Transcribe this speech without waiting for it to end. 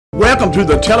Welcome to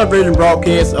the television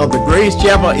broadcast of the Grace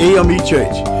Chapel AME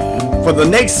Church. For the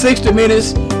next 60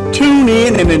 minutes, tune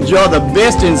in and enjoy the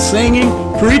best in singing,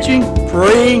 preaching,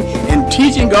 praying, and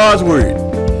teaching God's Word.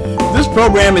 This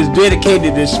program is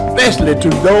dedicated especially to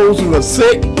those who are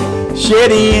sick,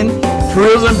 shut in,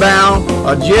 prison bound,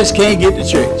 or just can't get to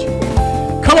church.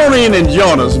 Come on in and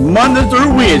join us Monday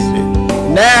through Wednesday,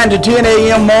 9 to 10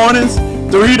 a.m. mornings,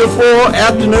 3 to 4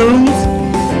 afternoons,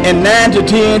 and 9 to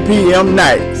 10 p.m.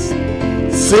 nights.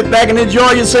 Sit back and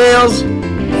enjoy yourselves.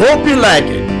 Hope you like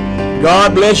it.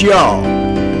 God bless you all.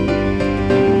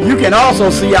 You can also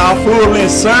see our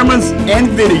full-length sermons and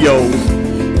videos.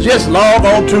 Just log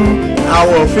on to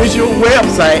our official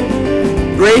website,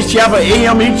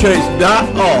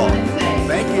 gracechapel.amechurch.org.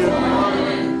 Thank you.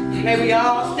 May we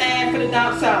all stand for the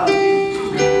doxology.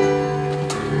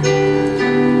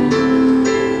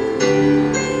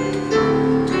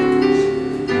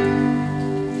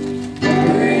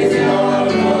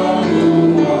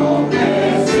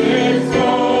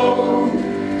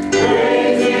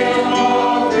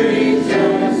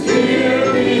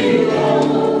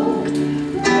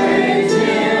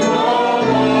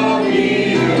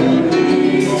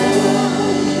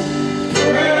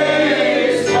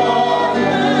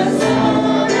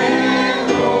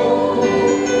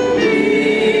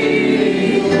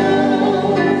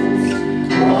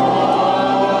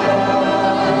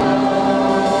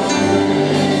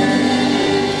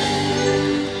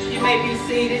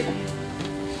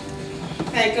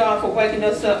 Waking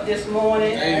us up this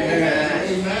morning.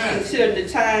 Amen. Considering the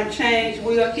time change,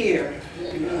 we are here.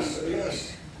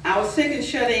 Yes. Our sick and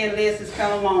shut-in list has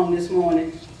come along this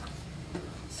morning.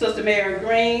 Sister Mary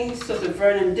Green, Sister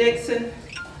Vernon Dixon,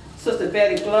 Sister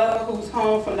Betty Glover, who's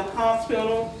home from the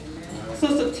hospital,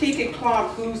 Sister Tika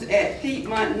Clark, who's at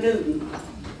Piedmont Newton,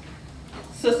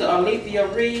 Sister Alethea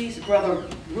Reeves, Brother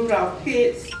Rudolph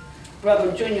Pitts,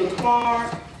 Brother Junior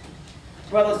Clark,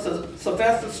 Brother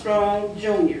Sylvester Strong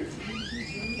Jr.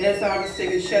 That's all the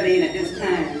sick and shut in at this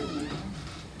time.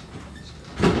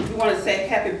 We want to say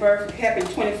happy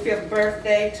 25th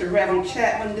birthday to Reverend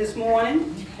Chapman this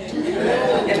morning.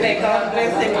 And may God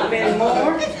bless him with many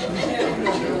more.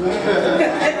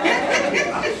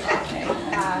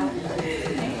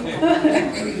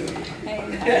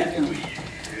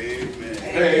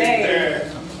 Amen.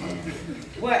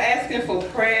 We're asking for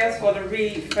prayers for the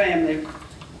Reed family.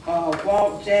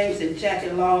 Walt, James, and Jackie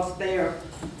lost their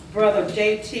brother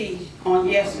JT on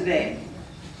yesterday,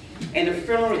 and the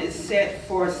funeral is set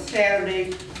for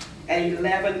Saturday at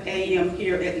 11 a.m.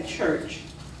 here at the church.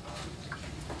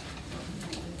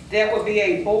 There will be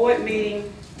a board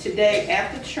meeting today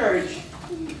after church.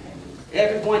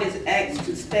 Everyone is asked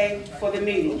to stay for the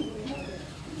meeting.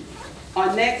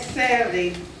 On next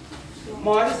Saturday,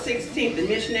 March 16th, the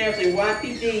missionaries in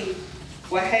YPD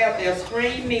will have their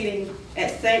spring meeting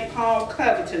at St. Paul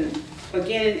Covington,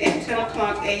 beginning at 10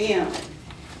 o'clock a.m.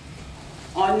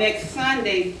 On next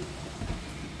Sunday,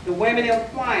 the Women in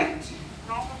White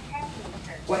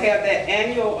will have their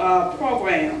annual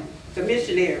program, the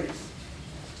missionaries.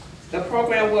 The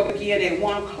program will begin at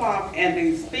 1 o'clock, and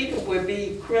the speaker will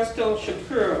be Crystal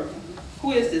Shakur,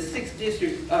 who is the 6th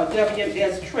District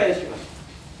WMS Treasurer.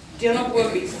 Dinner will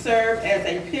be served as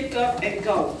a pick-up and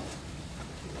go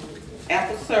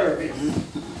after service.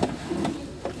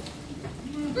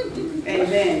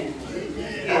 Amen.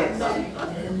 Yes.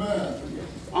 Amen.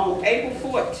 On April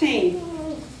 14th,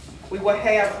 we will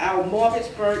have our mortgage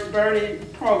burning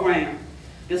program.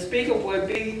 The speaker will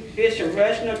be Bishop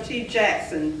Reginald T.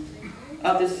 Jackson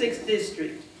of the 6th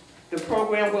District. The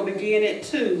program will begin at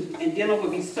 2, and dinner will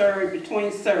be served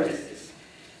between services.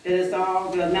 That is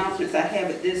all the announcements I have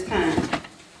at this time.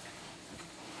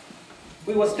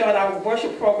 We will start our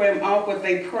worship program off with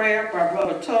a prayer by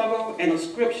Brother Tuggle and a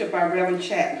scripture by Reverend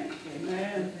Chapman.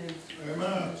 Amen.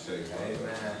 Amen.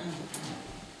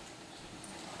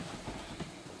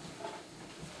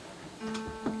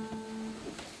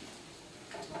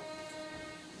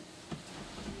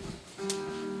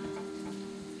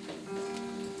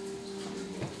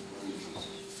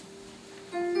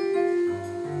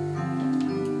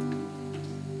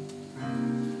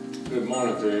 Good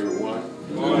morning to everyone.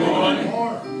 Good morning.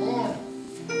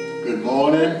 Good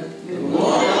morning. Good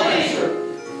morning, sir.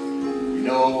 You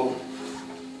know,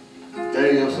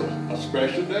 today is a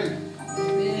special day.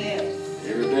 Yes.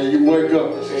 Every day you wake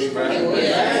up, it's a special day.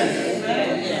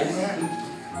 Yes.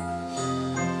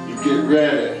 You get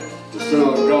ready to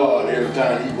serve God every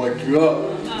time He wakes you up.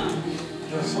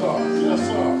 Yes, sir. Yes,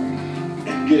 sir.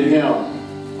 And give Him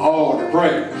all the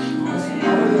praise.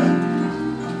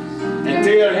 And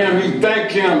tell Him you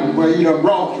thank Him where He done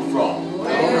brought you from. All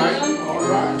right. All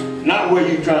right. Not where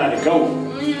you're trying to go,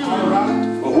 All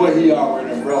right. but where he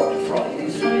already brought you from.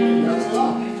 Yes,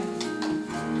 sir.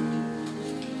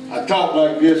 I talk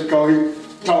like this because he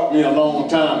taught me a long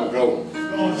time ago Go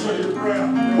and say your prayer.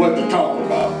 what to talk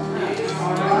about. All right.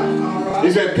 All right.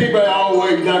 He said people are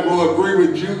always not going to agree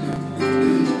with you.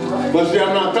 But see,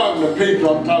 I'm not talking to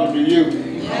people, I'm talking to you.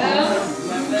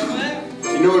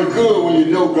 You know it's good when you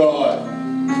know God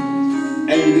and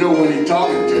you know when he's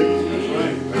talking to you.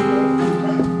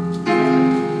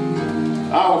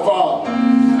 Our Father.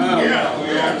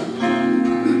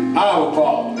 Our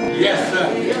Father. Yes, sir.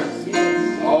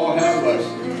 Oh, have mercy.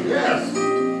 Yes.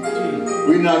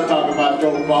 We're not talking about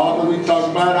your Father, we're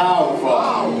talking about our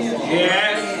Father.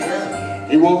 Yes.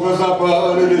 He woke us up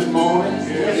early this morning.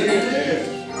 Yes, he did.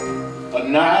 A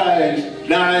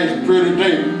nice, pretty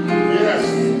day. Yes.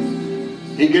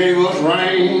 He gave us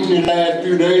rain the last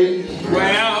few days.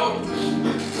 Well,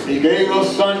 He gave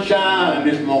us sunshine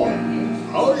this morning.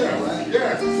 Oh, yeah.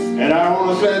 Yes. And I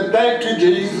want to say thank you,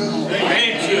 Jesus.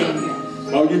 thank you.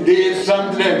 Oh, you did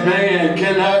something that man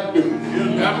cannot do.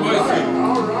 God bless you.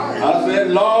 All right. I said,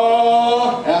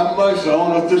 Lord, have mercy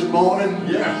on us this morning.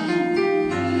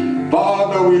 Yes.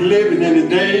 Father, we living in the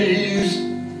days,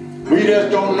 we just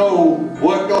don't know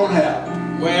what's going to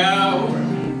happen. Well,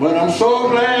 But I'm so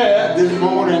glad this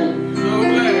morning so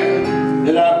glad.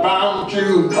 that I found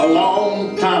you a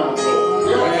long time ago.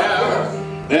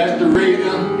 Well, That's the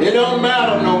reason it don't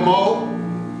matter no more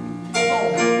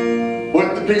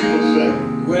what the people say.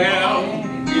 well,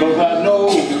 Because I know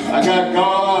I got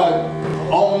God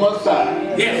on my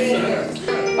side. yes,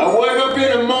 sir. I wake up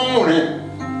in the morning,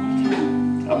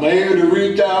 I'm able to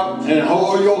reach out and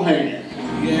hold your hand.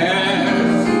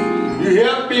 Yes. You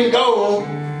help me go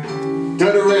to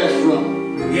the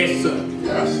restroom. Yes, sir.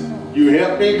 Yes. You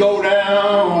help me go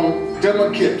down to my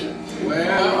kitchen.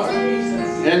 Well,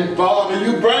 And Father,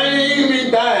 you bring me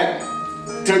back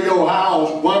to your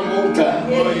house one more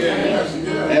time. Oh, yes.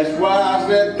 Yes. That's why I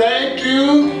said thank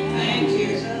you.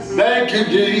 Thank you,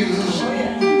 Jesus.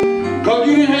 Because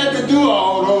you didn't have to do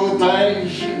all those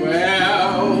things.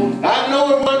 well, I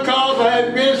know it wasn't because I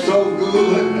had been so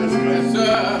good, yes,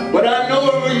 sir. but I know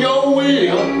it was your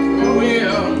will.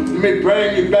 Will, Let me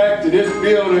bring you back to this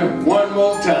building one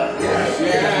more time. yes.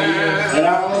 And I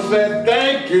want to say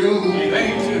thank you.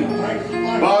 Thank you.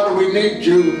 Father, we need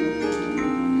you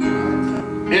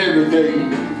every day.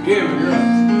 Give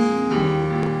it.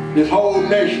 This whole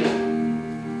nation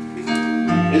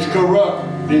is corrupt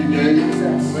these days.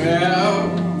 Well,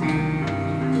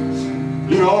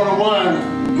 You're the only one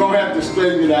gonna have to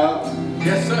straighten it out.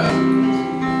 yes, sir.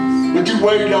 But you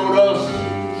waited on us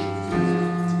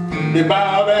to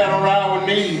bow down on our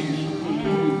knees.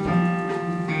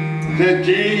 Said,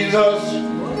 Jesus,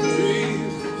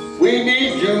 we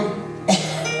need you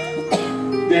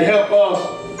to help us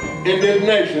in this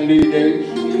nation these days.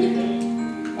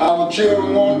 Our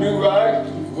children won't do right.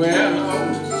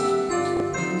 Well,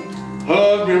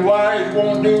 Husband, wife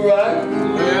won't do right.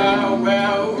 well,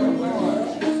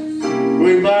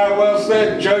 We might well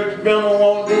say church member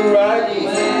won't do right.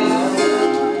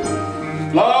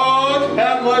 Lord,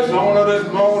 have mercy on us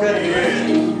this morning.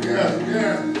 Yes.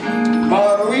 Yes.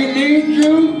 Father, we need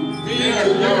you. Yes.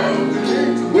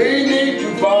 We need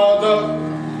you, Father.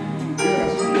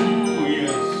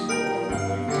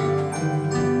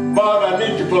 Father, I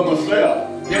need you for myself.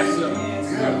 yes, sir.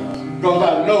 Because I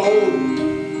know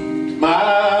my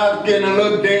eyes getting a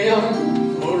little dim.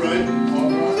 All right. All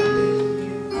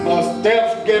right. My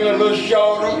steps getting a little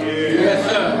shorter. Yes,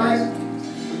 sir.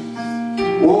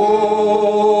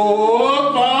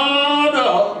 Oh,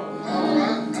 Father. All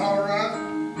right. All right.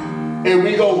 And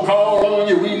we gonna call on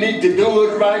you. We need to do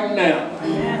it right now.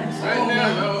 Right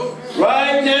now, Lord.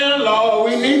 Right now,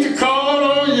 Lord, we need to call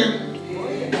on you.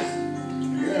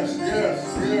 Yes.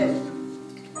 Yes. Yes.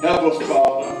 Help us,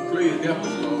 Father. Please help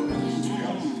us, Lord.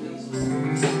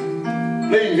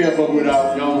 Please help us with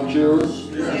our young children.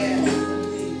 Yes.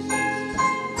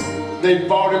 They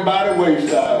falling by the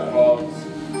wayside, Father.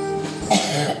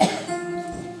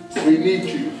 We need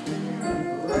you.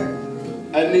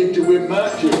 I need you with my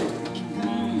children.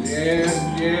 Yes,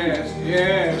 yes,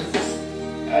 yes.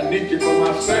 I need you for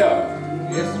myself.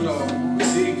 Yes, Lord.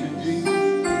 Need you, Jesus.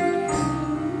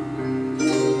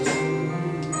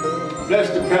 Bless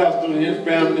the pastor and his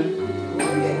family.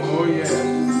 Oh, yes.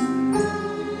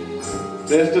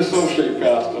 Bless the associate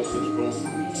pastor this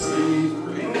morning. Please,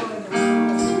 please.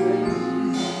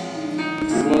 I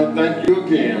want to thank you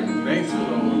again. Thank you,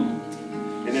 Lord.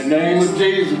 In the name of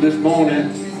Jesus this morning.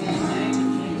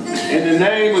 In the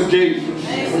name of Jesus.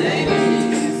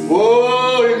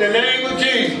 Oh, in the name of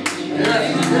Jesus.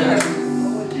 Yes. Yes.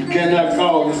 You cannot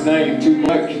call his name too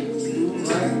much.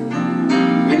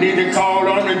 We need to call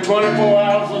on him 24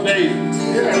 hours a day.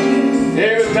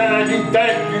 Every time you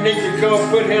think, you need to come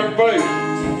put him first.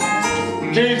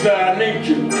 Jesus, I need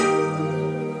you.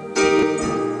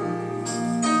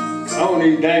 On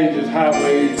these dangerous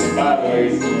highways and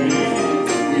byways,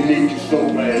 we need you so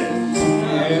bad.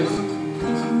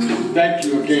 Thank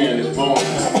you again this morning.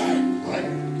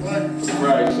 For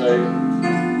Christ's sake.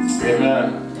 Amen.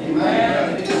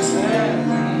 Amen.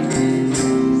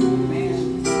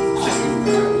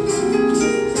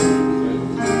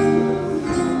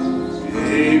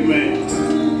 Amen.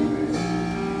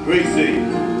 Great day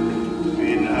to be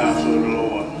in the house of the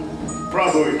Lord.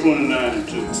 Proverbs 29 and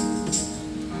 2.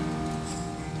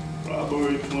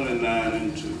 Proverbs 29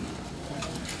 and 2.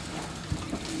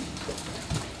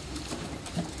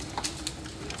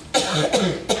 I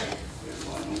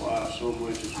wonder why so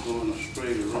much is going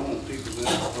astray. The wrong people in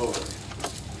authority.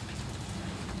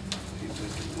 People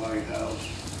at the White House,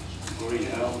 Green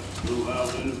House, Blue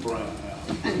House, and the Brown House.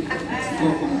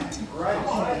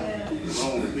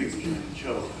 Wrong people in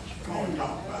charge.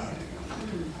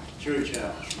 Church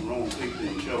house, wrong people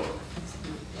in charge.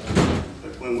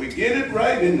 But when we get it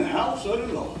right in the house of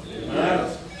the Lord.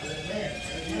 Amen.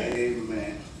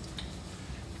 Amen.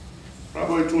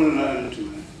 Proverbs 29 and 2.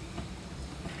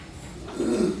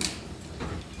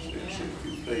 See a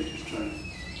few pages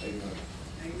turning.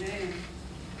 Amen.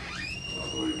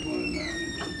 Proverbs 29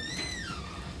 and 2.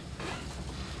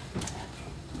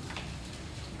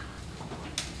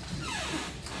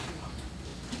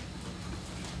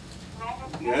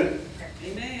 Got it?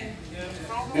 Amen.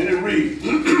 And it reads,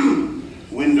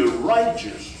 when the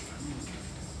righteous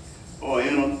are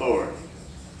in authority,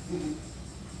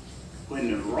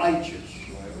 when the righteous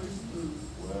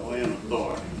are in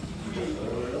authority,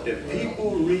 the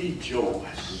people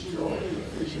rejoice.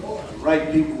 If the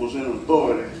right people was in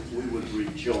authority, we would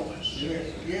rejoice.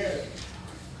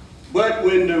 But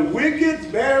when the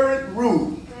wicked beareth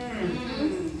rule,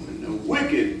 when the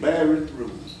wicked beareth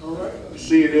rule, you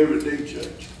see it every day,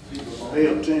 church. Pay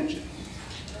attention.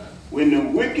 When the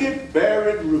wicked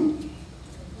beareth rule,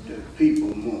 the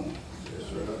people mourn.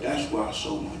 That's why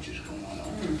so much is going on.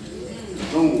 The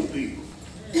wrong people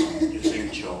is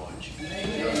in charge.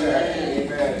 Amen.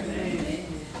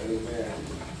 Amen.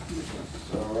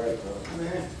 It's all right, brother.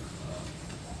 Amen.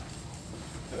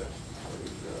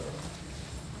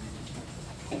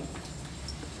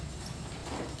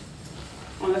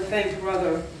 I want to thank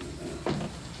Brother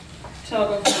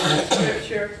Tugger for the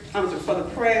scripture, for the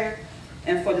prayer,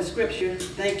 and for the scripture.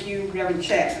 Thank you, Reverend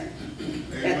Chapman.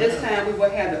 At this time, we will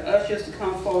have the ushers to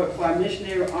come forward for our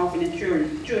missionary offering and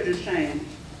children's change.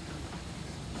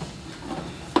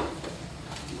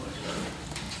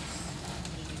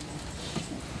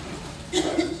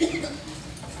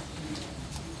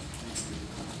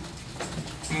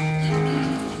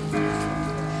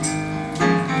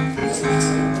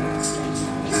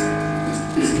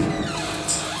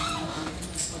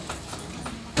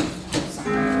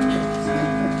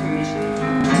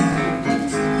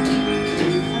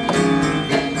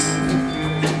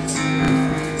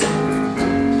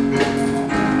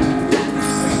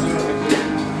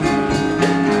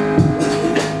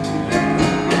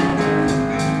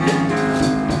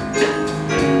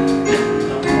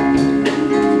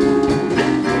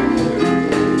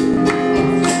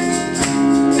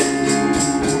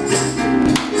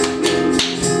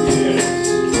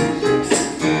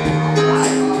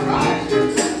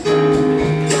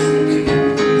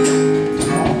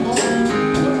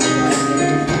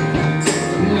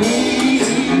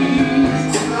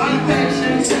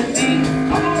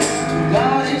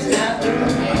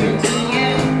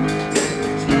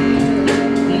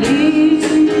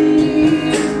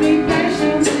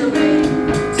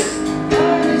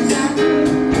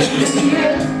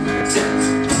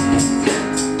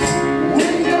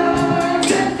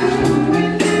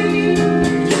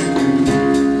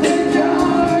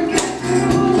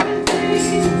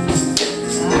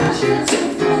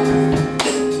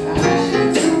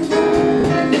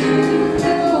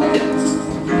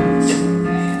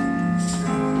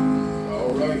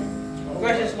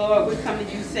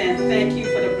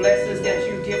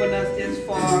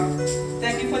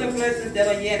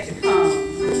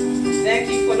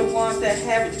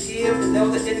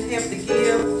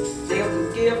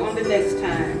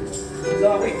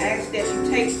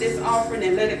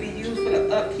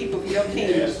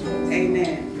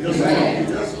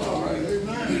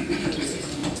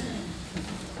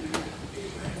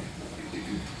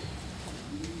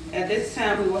 At this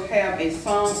time, we will have a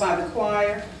song by the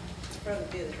choir. Brother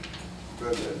Billy.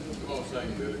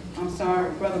 I'm sorry,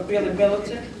 Brother Billy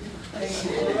Billiton.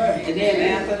 And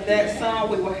then after that song,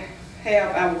 we will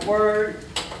have our word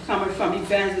coming from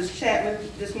Evangelist Chapman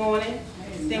this morning.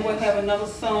 Then we'll have another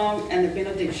song and the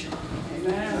benediction.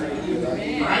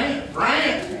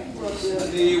 Brian.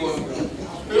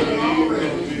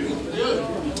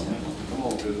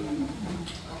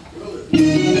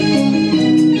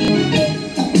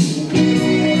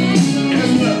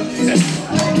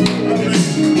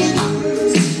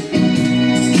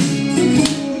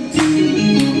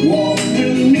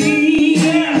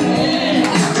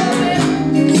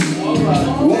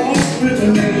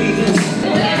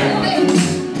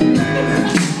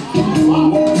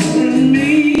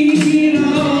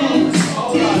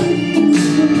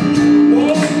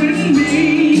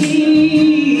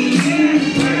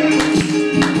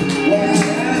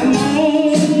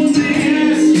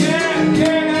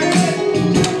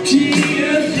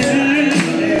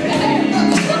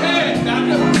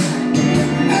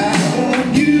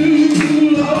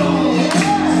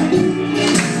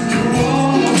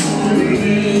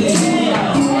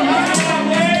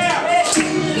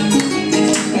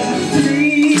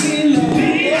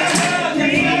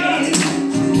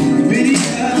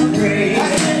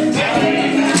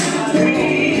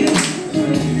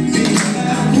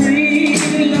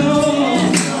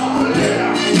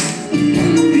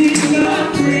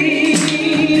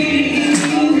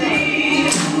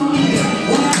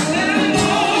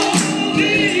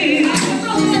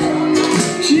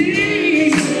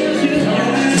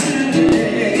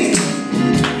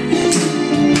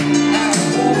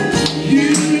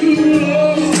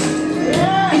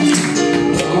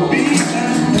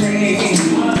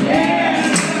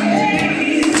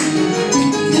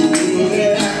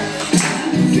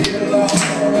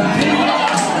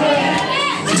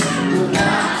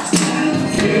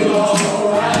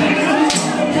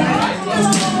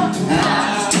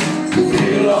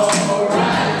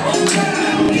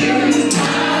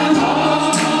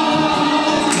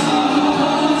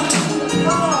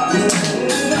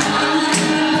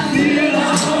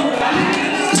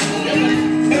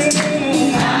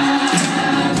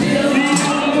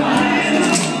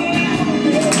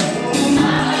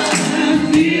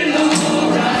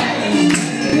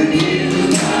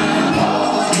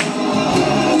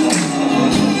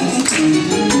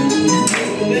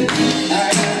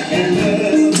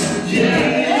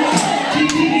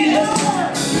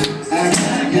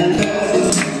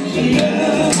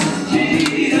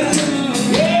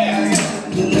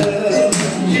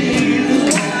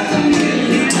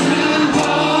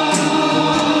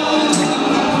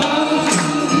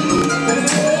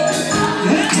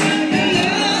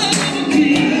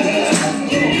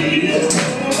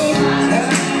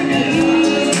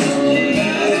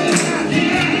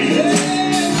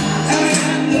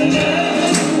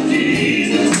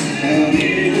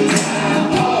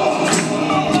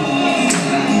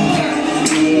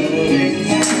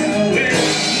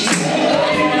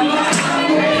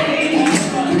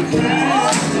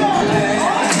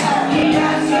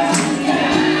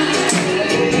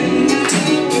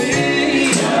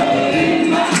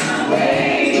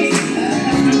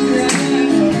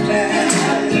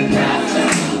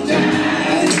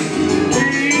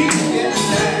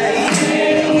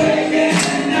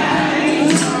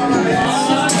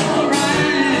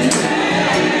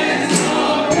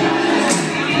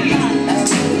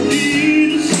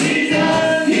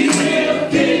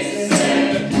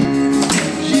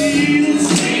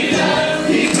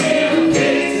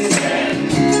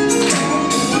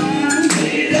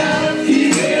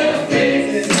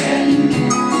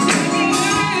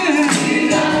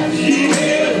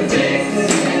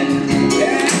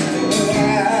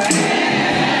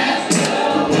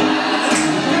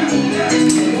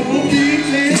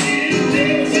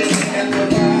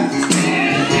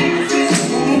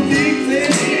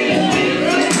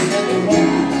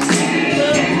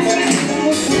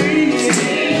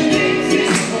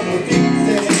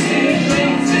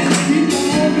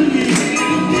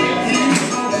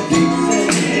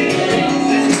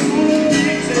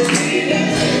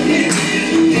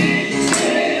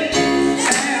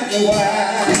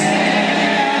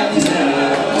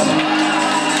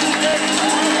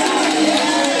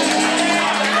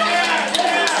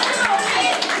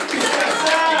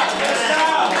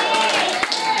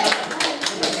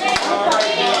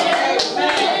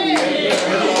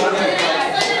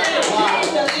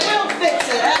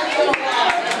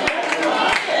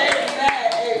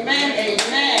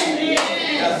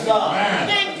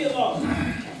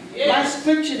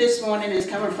 scripture this morning is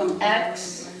coming from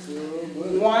Acts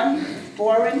 1,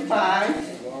 4 and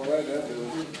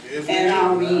 5, and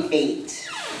I'll read 8.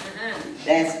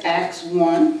 That's Acts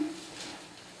 1,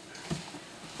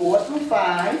 4 through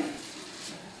 5.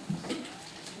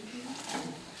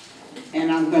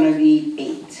 And I'm going to read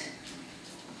 8.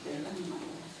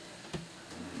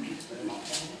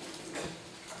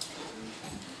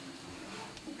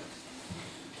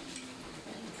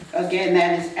 Again,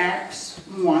 that is Acts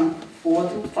 1, 4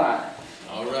 through 5.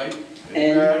 All right.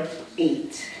 And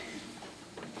 8.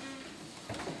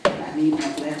 I need my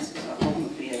glasses. I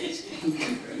won't be able to see.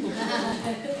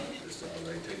 It's all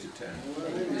right. Take your time.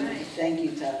 Thank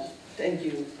you, Todd. Thank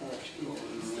you.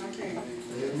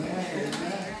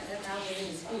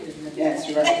 That's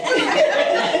right.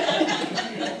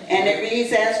 And it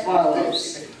reads as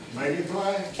follows. Make it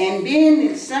plain. And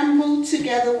being assembled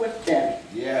together with them,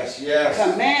 Yes, yes.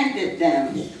 commanded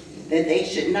them that they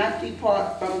should not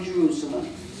depart from Jerusalem,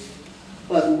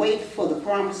 but wait for the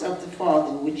promise of the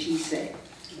Father, which he said,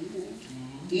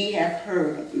 Ye have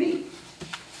heard of me.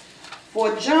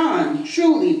 For John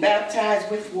truly baptized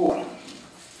with water,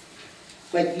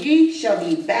 but ye shall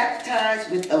be baptized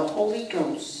with the Holy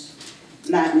Ghost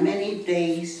not many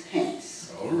days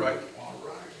hence. All right.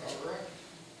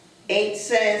 8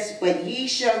 says, but ye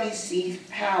shall receive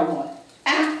power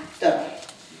after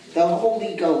the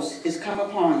Holy Ghost is come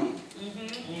upon you.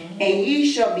 And ye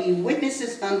shall be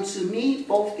witnesses unto me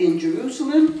both in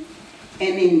Jerusalem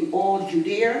and in all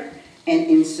Judea and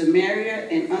in Samaria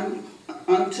and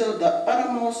unto the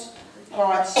uttermost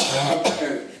parts of the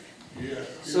earth.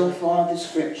 So far the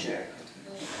scripture.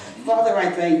 Father, I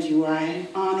thank you. I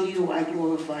honor you. I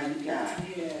glorify you, God.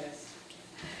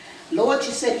 Lord,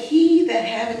 you said, he that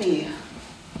have an ear,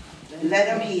 let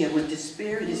him hear what the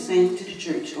Spirit is saying to the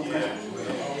church, oh God.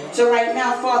 So right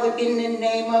now, Father, in the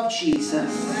name of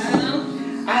Jesus,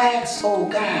 I ask, oh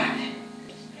God,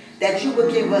 that you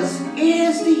would give us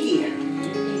ears to hear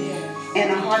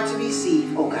and a heart to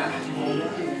receive, oh God.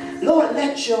 Lord,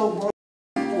 let your word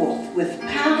forth with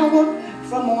power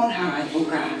from on high, oh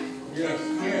God.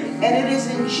 And it is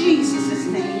in Jesus'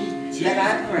 name that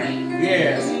I pray.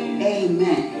 Yes.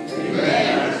 Amen.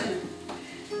 Amen.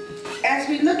 As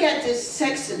we look at this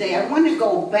text today, I want to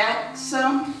go back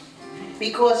some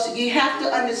because you have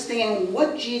to understand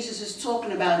what Jesus is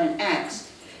talking about in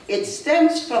Acts. It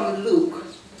stems from Luke,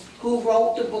 who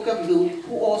wrote the book of Luke,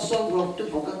 who also wrote the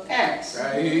book of Acts.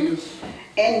 Right.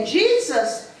 And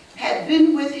Jesus had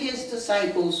been with his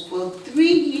disciples for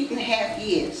 3.5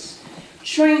 years,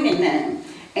 training them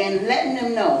and letting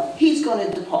them know he's going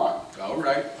to depart. All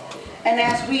right. And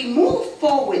as we move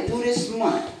forward through this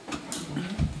month,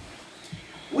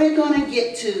 we're going to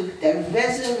get to the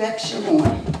resurrection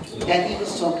morning that he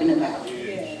was talking about.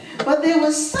 But there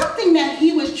was something that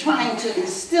he was trying to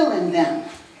instill in them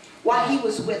while he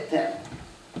was with them.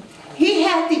 He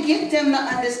had to get them to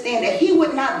understand that he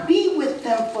would not be with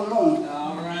them for long,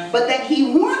 but that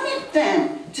he wanted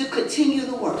them to continue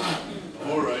the work.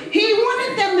 All right. He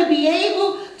wanted them to be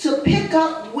able to pick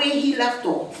up where he left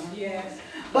off.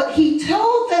 But he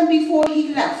told them before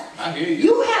he left, I hear you.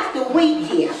 you have to wait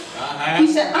here. He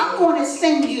said, I'm going to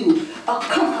send you a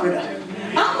comforter.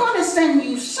 I'm going to send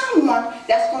you someone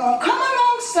that's going to come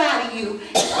alongside of you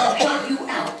and going to help you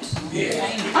out.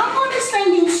 I'm going to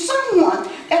send you someone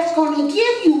that's going to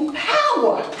give you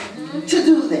power to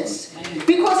do this.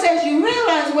 Because as you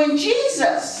realize, when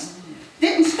Jesus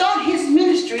didn't start his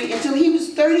ministry until he was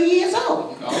 30 years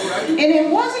old. All right. And it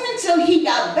wasn't until he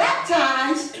got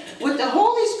baptized with the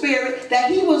Holy Spirit that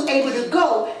he was able to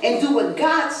go and do what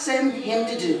God sent him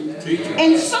to do.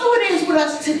 And so it is with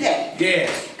us today. Yes.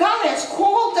 God has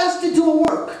called us to do a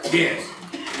work. Yes.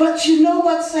 But you know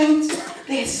what, saints?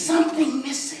 There's something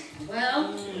missing.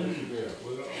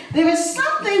 There is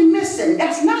something missing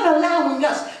that's not allowing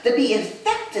us to be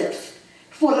effective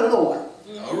for the Lord.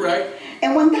 All right.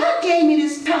 And when God gave me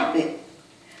this topic,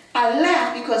 I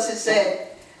laughed because it said,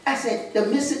 I said, the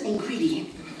missing ingredient.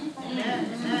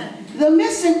 The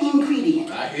missing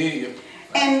ingredient. I hear you.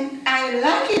 And I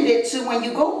likened it to when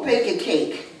you go bake a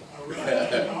cake.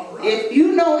 If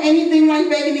you know anything like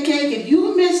baking a cake, if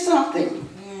you miss something,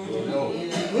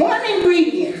 one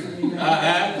ingredient,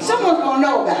 someone's going to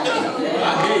know about it. I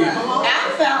hear you.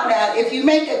 I found out if you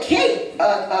make a cake,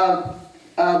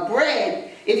 bread,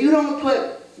 if you don't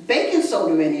put baking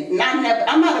soda in it, and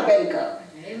I'm not a baker,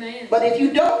 but if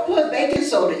you don't put baking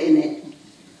soda in it,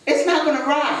 it's not going to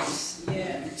rise.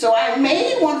 So I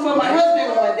made one for my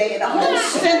husband one day, and the whole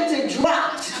center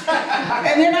dropped.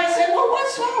 And then I said, well,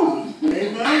 what's wrong?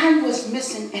 I was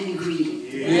missing an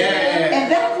ingredient. And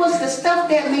that was the stuff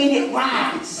that made it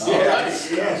rise.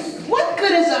 What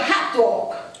good is a hot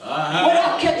dog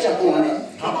without ketchup on it?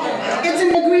 It's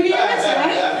an ingredient missing,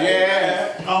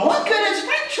 right? What good is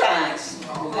French fries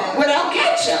without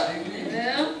ketchup?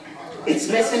 It's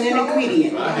missing. missing an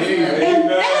ingredient. And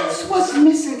that's what's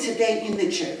missing today in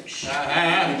the church.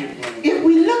 If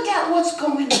we look at what's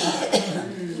going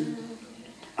on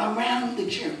around the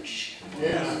church,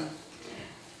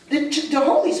 the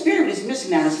Holy Spirit is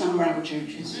missing out of some of our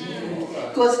churches.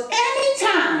 Because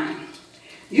anytime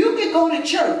you could go to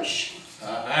church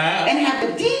and have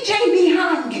a DJ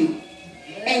behind you,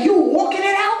 and you're walking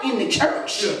it out in the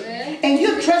church, and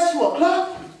you're dressed for a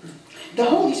club, the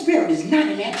Holy Spirit is not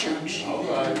in that church.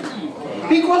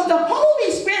 Because the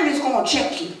Holy Spirit is going to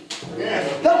check you.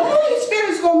 The Holy Spirit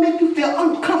is going to make you feel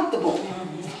uncomfortable.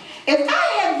 If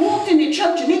I had walked in the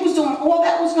church and it was doing all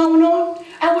that was going on,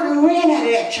 I would have ran out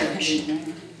of that church.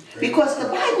 Because the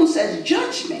Bible says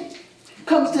judgment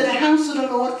comes to the house of the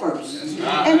Lord first.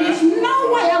 And there's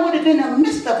no way I would have been in the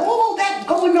midst of all that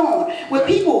going on with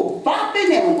people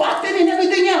bopping and whopping and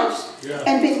everything else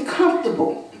and been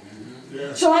comfortable.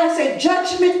 So I say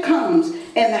judgment comes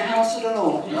in the house of the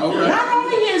Lord. Not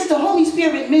only is the Holy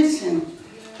Spirit missing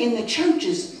in the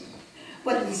churches,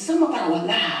 but in some of our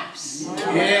lives.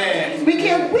 We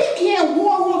can't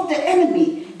ward off the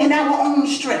enemy in our own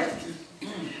strength.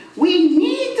 We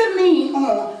need to lean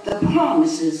on the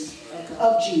promises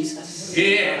of Jesus.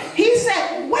 He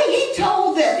said, wait, he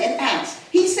told them in Acts,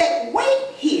 he said, wait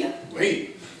here.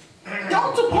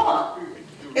 Don't depart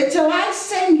until I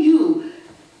send you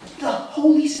the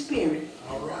Holy Spirit.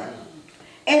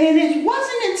 And it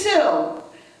wasn't until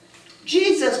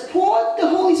Jesus poured the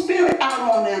Holy Spirit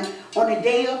out on them on the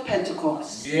day of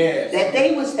Pentecost that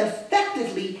they was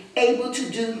effectively able to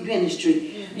do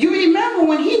ministry. You remember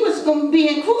when he was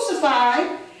being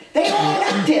crucified, they all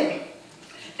left him.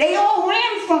 They all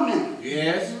ran from him.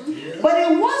 But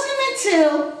it wasn't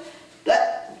until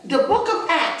the book of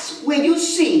Acts where you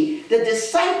see the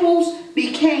disciples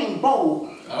became bold.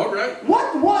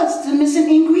 What was the missing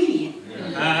ingredient?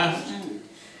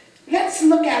 Let's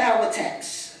look at our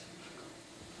text.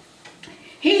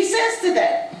 He says to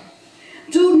them,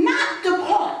 do not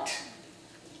depart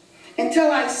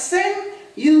until I send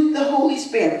you the Holy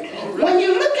Spirit. When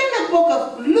you look in the book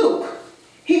of Luke,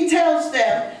 he tells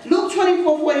them, Luke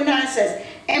 24:49 says,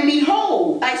 and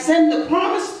behold, I send the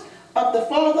promise of the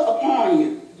Father upon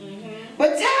you.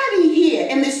 But tarry here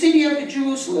in the city of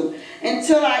Jerusalem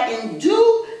until I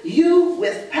endue you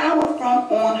with power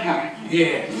from on high.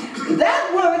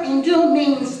 That word endue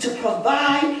means to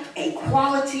provide a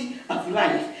quality of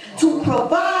life, to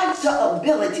provide the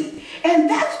ability. And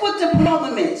that's what the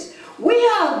problem is. We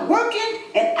are working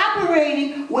and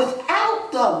operating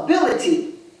without the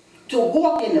ability to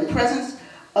walk in the presence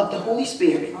of the Holy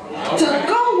Spirit. To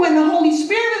go when the Holy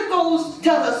Spirit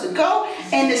tells us to go,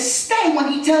 and to stay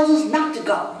when he tells us not to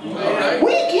go.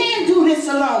 We can't do this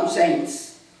alone,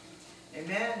 saints.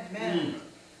 Amen.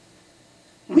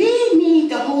 We need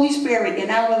the Holy Spirit in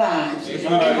our lives in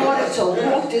order to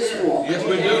walk this walk.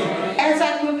 As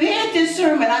I prepared this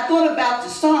sermon, I thought about the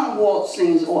song Walt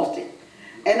sings often.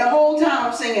 And the whole time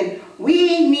I'm singing,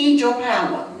 we need your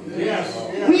power. We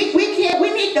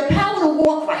need the power to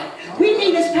walk right. We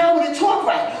need his power to talk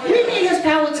right. We need his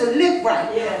power to live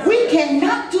right. We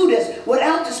cannot do this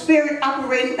without the Spirit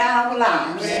operating in our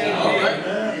lives.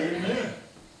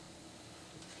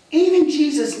 Even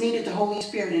Jesus needed the Holy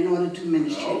Spirit in order to do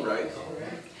ministry.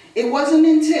 It wasn't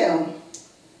until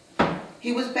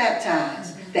he was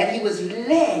baptized that he was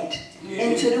led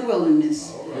into the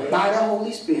wilderness by the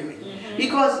Holy Spirit.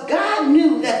 Because God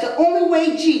knew that the only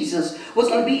way Jesus was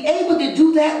going to be able to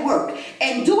do that work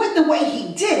and do it the way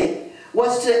he did it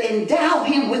was to endow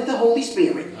him with the Holy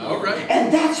Spirit.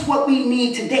 And that's what we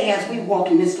need today as we walk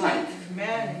in this life.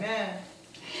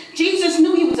 Jesus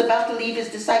knew he was about to leave his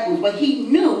disciples, but he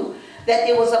knew that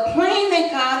there was a plan that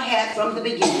God had from the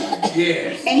beginning.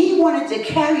 And he wanted to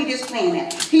carry this plan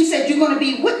out. He said, you're going to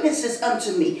be witnesses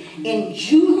unto me in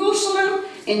Jerusalem,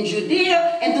 in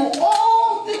Judea, and through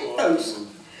all the earth.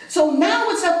 So now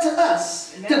it's up to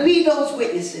us to be those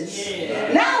witnesses.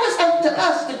 Now it's up to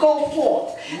us to go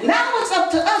forth. Now it's up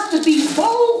to us to be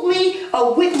boldly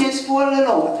a witness for the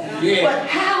Lord. But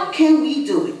how can we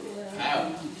do it?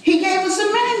 He gave us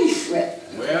a manuscript.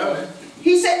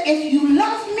 He said, if you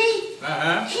love me,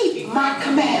 keep my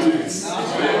commandments.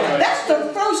 That's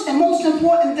the first and most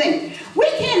important thing. We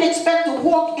can't expect to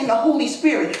walk in the Holy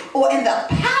Spirit or in the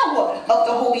power of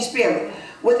the Holy Spirit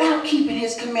without keeping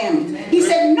his commandments. He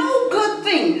said, no good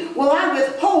thing will I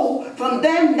withhold from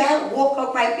them that walk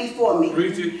upright before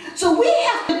me. So we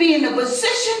have to be in a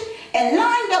position and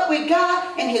lined up with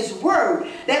God and his word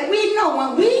that we know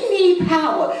when we need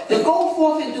power to go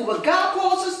forth and do what God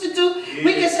calls us to do,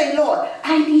 we can say, Lord,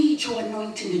 I need your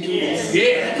anointing to do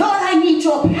this. Lord, I need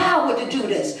your power to do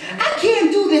this. I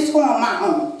can't do this on my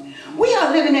own. We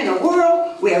are living in a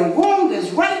world where wrong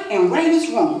is right and right is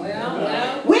wrong.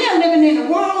 We are living in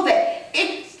a world that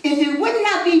if it would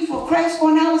not be for Christ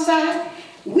on our side,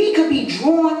 we could be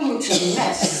drawn into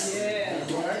mess.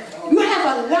 You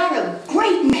have a lot of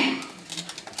great men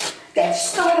that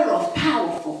started off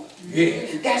powerful,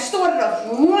 that started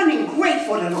off running great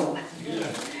for the Lord.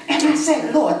 And I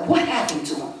said, Lord, what happened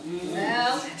to them?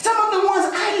 Some of the ones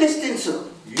I listened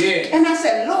to. And I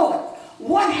said, Lord,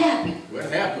 what happened?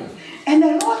 What happened? And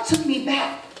the Lord took me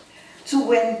back to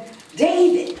when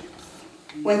David,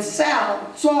 when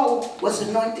Saul was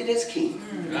anointed as king.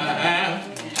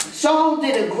 Saul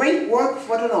did a great work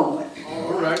for the Lord.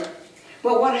 All right.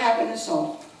 But what happened to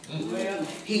Saul?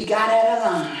 He got out of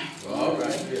line. All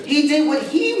right. He did what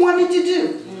he wanted to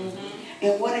do.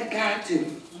 And what did God do?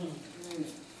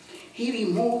 He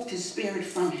removed his spirit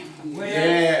from him.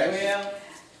 Yes.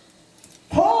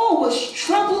 Paul was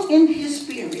troubled in his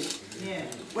spirit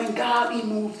when God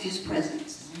removed his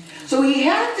presence. So he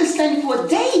had to send for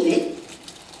David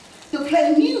to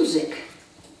play music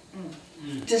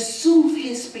to soothe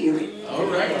his spirit. All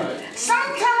right.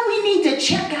 Sometimes we need to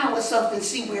check ourselves and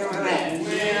see where we're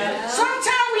at.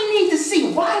 Sometimes we need to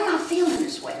see, why am I feeling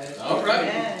this way? All right.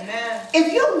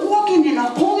 If you're walking in the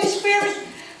Holy Spirit,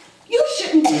 you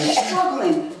shouldn't be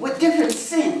struggling with different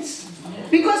sins.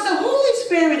 Because the Holy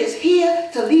Spirit is here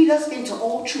to lead us into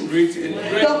all truth.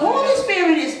 The Holy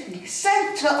Spirit is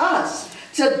sent to us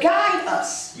to guide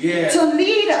us, to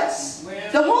lead us.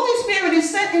 The Holy Spirit is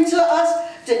sent into us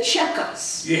to check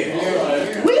us.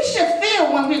 We should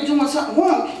feel when we're doing something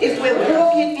wrong if we're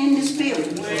walking in the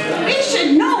Spirit. We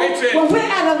should know when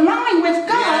we're out of line with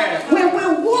God when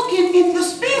we're walking in the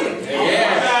Spirit. The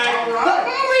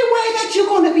only way that you're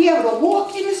going to be able to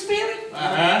walk in the Spirit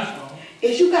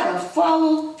is you got to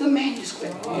follow the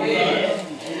manuscript.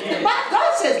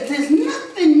 God says there's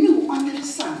nothing new under the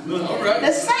sun.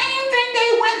 The same thing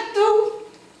they went through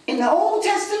in the Old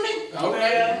Testament,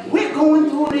 we're going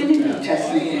through it in the New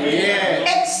Testament.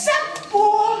 Except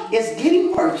for it's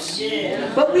getting worse.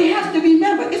 But we have to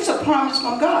remember, it's a promise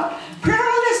from God.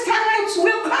 Perilous times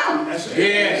will come.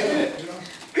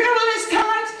 Perilous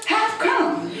times have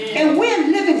come. And we're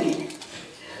living in it.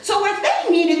 So if they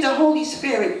needed the Holy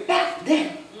Spirit back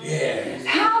then,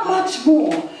 how much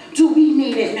more do we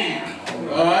need it now?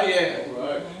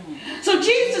 So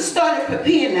Jesus started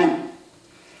preparing them.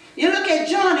 You look at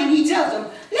John and he tells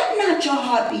them, let not your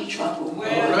heart be troubled.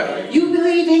 You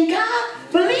believe in God,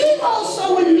 believe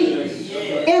also in me.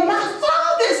 In my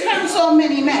Father's house are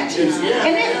many mansions.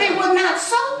 And if it were not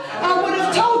so, I would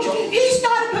have told you. He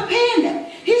started preparing them.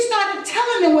 He started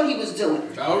telling them what he was doing.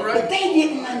 But they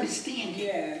didn't understand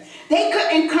it. They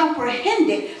couldn't comprehend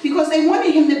it because they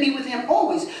wanted him to be with him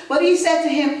always. But he said to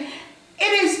him,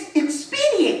 it is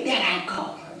expedient that I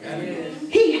go.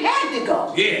 He had to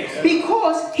go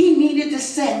because he needed to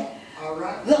send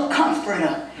the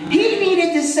Comforter. He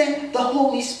needed to send the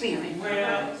Holy Spirit.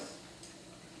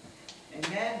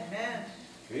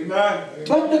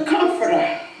 But the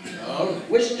Comforter,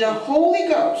 which the Holy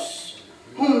Ghost,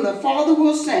 whom the Father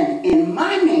will send in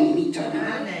my name, he told me,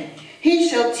 he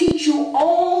shall teach you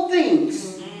all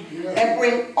things and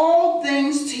bring all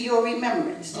things to your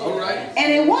remembrance.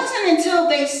 And it wasn't until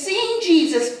they seen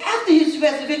Jesus after his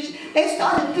resurrection, they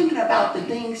started thinking about the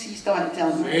things he started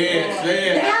telling them.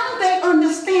 Now they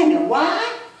understand it.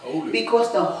 Why?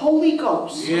 Because the Holy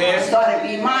Ghost started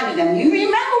reminding them. You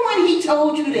remember when he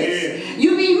told you this?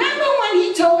 You remember when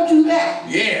he told you that?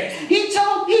 He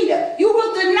told Peter, you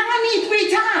will deny me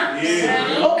 3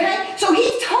 times. Okay? So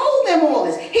he told them all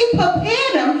this. He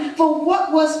prepared them for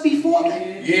what was before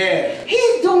them.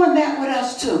 He's doing that with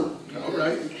us too.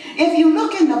 If you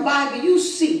look in the Bible, you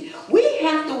see we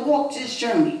have to walk this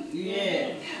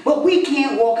journey. But we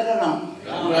can't walk it alone.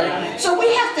 So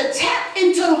we have to tap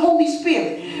into the Holy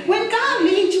Spirit. When God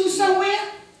leads you somewhere,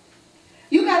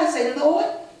 you got to say, Lord,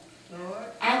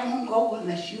 I won't go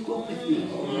unless you go with me.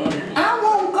 I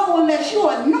won't go unless you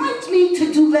anoint me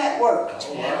to do that work.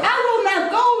 I will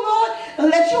not go, Lord,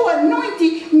 unless you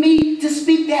anoint me to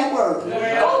speak that word.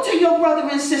 Go to your brother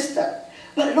and sister.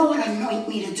 But Lord, anoint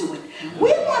me to do it. We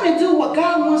want to do what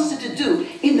God wants us to do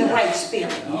in the right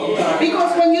spirit.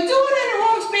 Because when you do it in the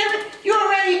wrong spirit, you're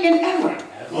already in error.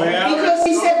 Because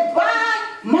he said, by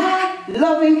my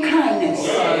loving kindness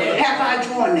have I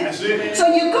drawn them. So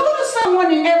you go to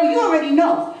someone in error, you already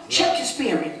know. Check your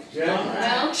spirit.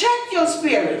 Check your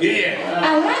spirit.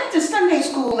 I like the Sunday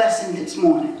school lesson this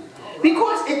morning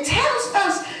because it tells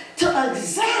us to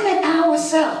examine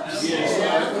ourselves.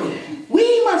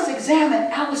 We must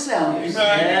examine ourselves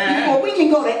before we can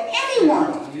go to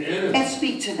anyone and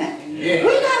speak to them.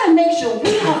 We got to make sure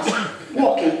we are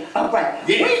walking upright.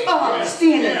 Yeah. We are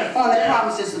standing on the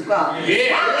promises of God.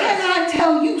 Yeah. How can I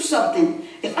tell you something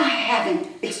if I haven't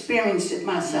experienced it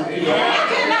myself? How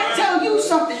can I tell you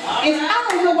something if I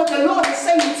don't know what the Lord is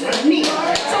saying to me? So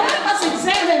I must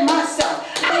examine myself.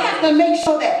 I have to make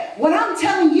sure that what I'm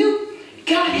telling you,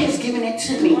 God has given it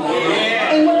to me.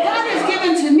 And what God has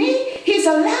given to me, He's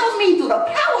allowed me through the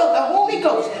power of the Holy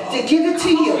Ghost to give it to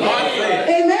you.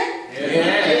 Amen?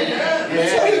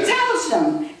 So He tells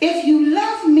them, if you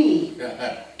love me,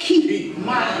 keep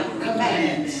my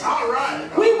commandments. All right.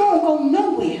 We won't go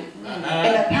nowhere in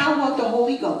the power of the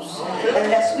Holy Ghost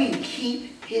unless we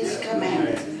keep His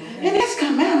commandments. And His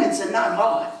commandments are not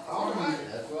hard. All right.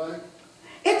 That's right.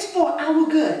 It's for our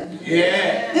good.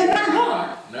 Yeah. They're not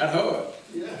hard. Not hard.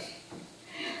 Yes.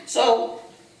 So,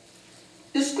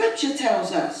 the scripture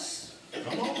tells us,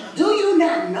 Come on now. do you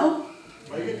not know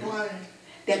Make it plain.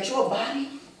 that your body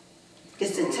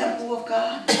is the temple of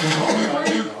God? All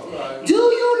right. Do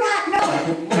you not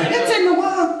know? It's in the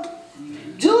Word.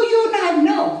 Do you not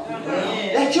know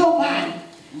that your body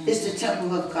is the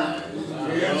temple of God?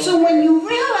 So when you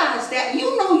realize that,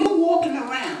 you know you're walking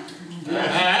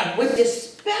around with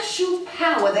this special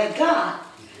power that God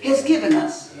has given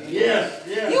us. Yes.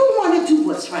 Yes. You want to do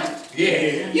what's right.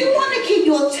 Yeah. You want to keep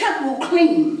your temple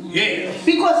clean. Yeah.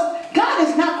 Because God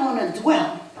is not going to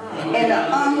dwell in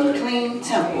an unclean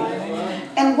temple.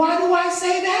 And why do I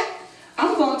say that?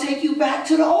 I'm going to take you back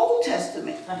to the Old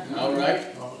Testament. All right.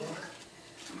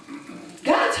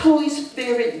 God's Holy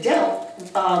Spirit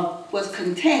was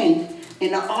contained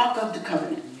in the Ark of the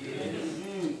Covenant.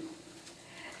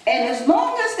 And as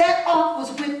long as that ark was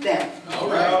with them, All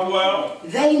right.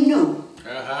 they knew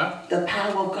Uh-huh. the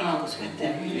power of God was with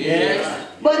them. Yes.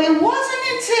 But it wasn't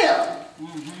until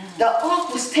the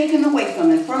ark was taken away from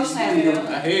them, 1 Samuel,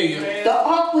 I hear you. the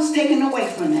ark was taken away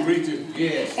from them. Preacher.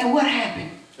 Yes. And what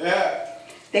happened? Yeah.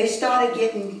 They started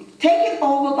getting taken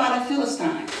over by the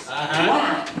Philistines. Uh-huh.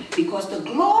 Why? Because the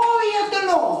glory of the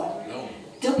Lord No.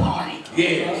 departed.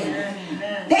 Yes.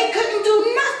 They couldn't do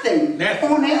nothing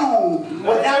Nothing. on their own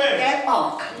without that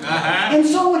ark. Uh-huh. And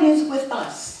so it is with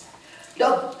us. The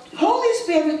Holy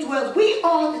Spirit dwells. We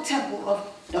are the temple of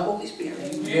the Holy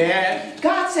Spirit. Yes.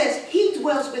 God says He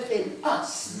dwells within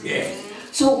us. Yes.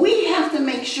 So we have to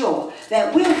make sure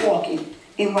that we're walking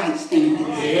in right standing.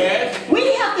 Yes.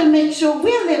 We have to make sure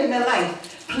we're living a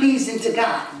life pleasing to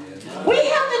God. We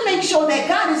have to make sure that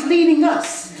God is leading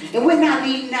us and we're not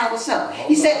leading ourselves.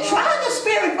 He said, try the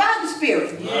Spirit by the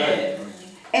Spirit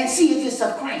and see if it's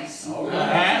of Christ.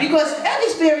 Uh-huh. Because every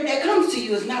spirit that comes to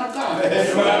you is not of God.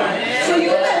 So you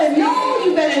better know,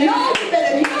 you better know, you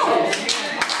better know.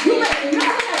 You better know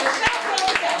you have a shout from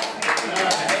the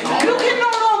devil. You can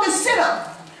no longer sit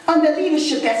up under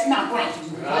leadership that's not right.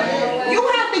 You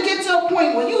have to get to a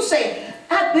point where you say,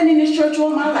 I've been in this church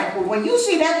all my life, but when you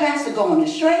see that pastor going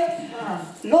astray,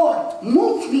 Lord,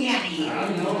 move me out of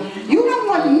here. You don't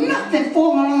want nothing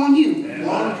falling on you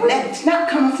that's not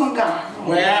coming from God.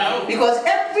 Well. Because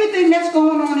everything that's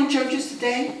going on in churches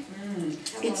today,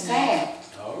 it's sad.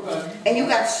 All right. And you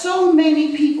got so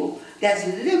many people that's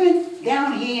living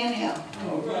down here in hell.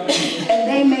 And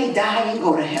they may die and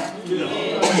go to hell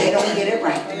if they don't get it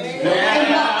right.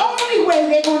 And the only way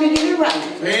they're going to get it right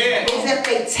is if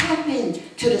they tap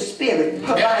into the Spirit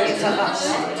provided to us.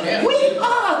 We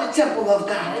are the temple of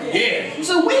God. Yes.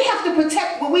 So we have to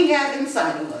protect what we have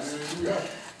inside of us.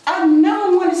 I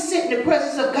never want to sit in the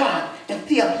presence of God and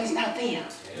feel He's not there.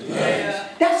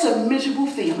 That's a miserable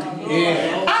feeling.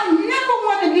 Yeah. I never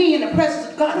want to be in the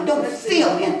presence of God and don't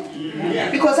feel Him.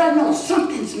 Because I know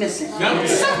something's missing.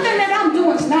 Something that I'm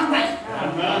doing is not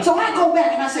right. So I go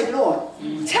back and I say, Lord,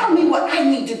 tell me what I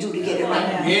need to do to get it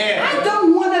right. Yeah. I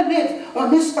don't want to live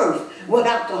on this earth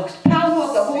without the power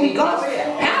of the Holy Ghost.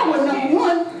 Power, number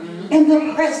one, in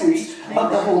the presence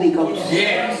of the Holy Ghost.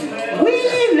 Yes.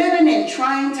 We living in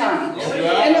trying times.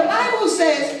 And the Bible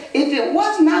says, if it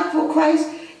was not for Christ,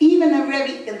 even the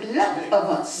very elect of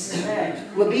us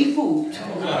would be fooled.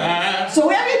 So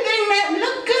everything that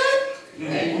looked good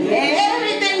and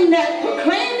everything that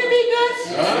proclaimed to be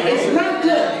good is not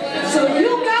good. So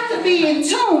you got to be in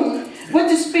tune with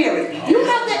the Spirit. You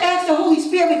have to ask the Holy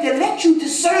Spirit to let you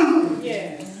discern.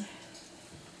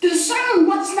 Discern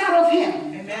what's not of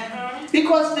Him.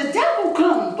 Because the devil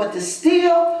comes but to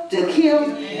steal, to kill,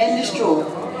 and destroy.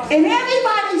 And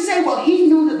everybody say, well, he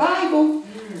knew the Bible.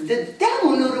 The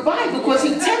devil knew the Bible because he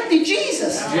tempted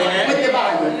Jesus with the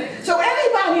Bible. So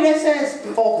everybody that says,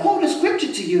 or quote a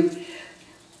scripture to you,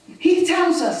 he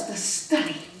tells us to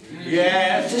study.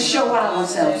 Yes. To show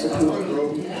ourselves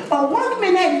approved. A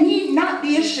workman that need not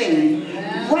be ashamed,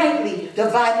 rightly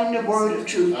dividing the word of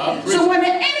truth. So when the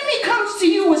enemy comes to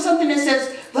you with something that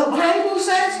says, the Bible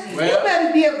says, you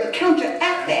better be able to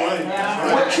counteract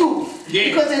that with truth.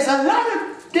 Because there's a lot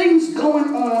of things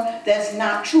going on that's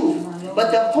not true.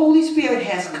 But the Holy Spirit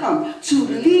has come to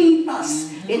lead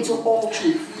us into all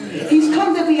truth. He's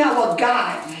come to be our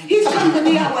guide. He's come to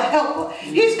be our helper.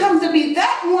 He's come to be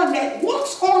that one that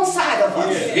walks on side of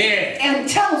us and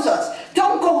tells us,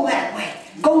 don't go that way.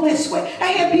 Go this way.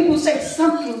 I hear people say,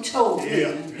 something told me.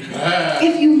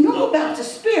 If you know about the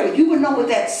Spirit, you would know what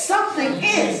that something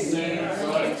is.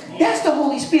 That's the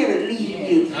Holy Spirit leading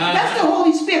you. That's the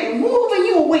Holy Spirit moving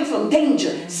you away from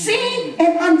danger, seen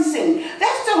and unseen.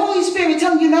 That's the Holy Spirit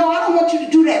telling you, no, I don't want you to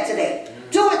do that today.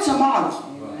 Do it tomorrow.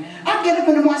 I get up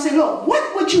in the morning and say, Lord,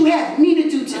 what would you have me to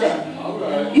do today?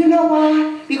 You know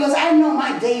why? Because I know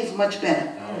my day is much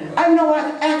better. I know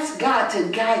I've asked God to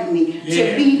guide me,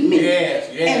 to lead me,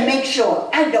 and make sure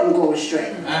I don't go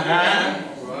astray.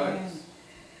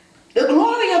 The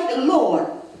glory of the Lord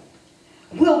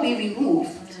will be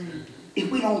removed if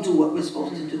we don't do what we're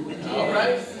supposed to do with it.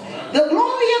 The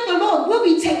glory of the Lord will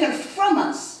be taken from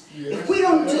us if we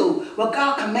don't do what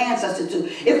God commands us to do.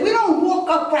 If we don't walk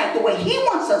upright the way He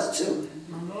wants us to,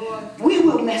 we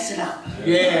will mess it up.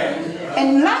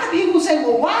 And a lot of people say,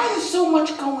 well, why is so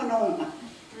much going on?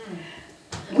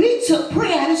 We took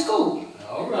prayer out of school.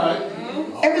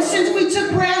 Ever since we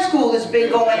took prayer out of school, it's been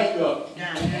going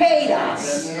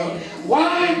chaos.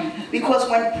 Why? Because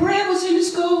when prayer was in the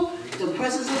school, the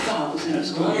presence of God was in the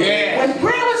school. When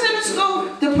prayer was in the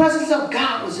school, the presence of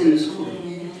God was in the school.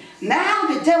 Now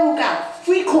the devil got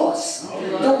free course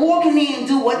to walk in there and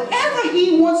do whatever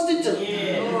he wants to do.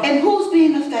 And who's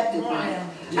being affected by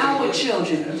it? Our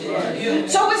children.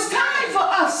 So it's time for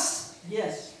us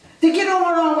to get on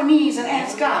our knees and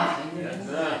ask God.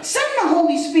 Send the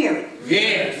Holy Spirit.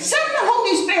 Send the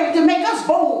Holy Spirit to make us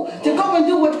bold to go and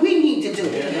do what we need to do.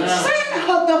 Send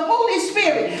the Holy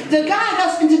Spirit to guide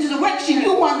us into the direction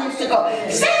you want us to go.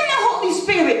 Send the Holy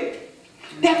Spirit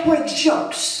that breaks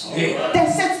yokes,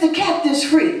 that sets the captives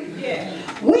free.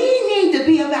 We need to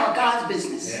be about God's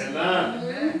business.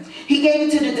 He gave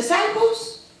it to the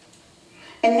disciples,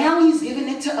 and now He's giving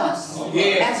it to us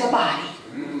as a body.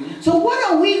 So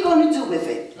what are we going to do with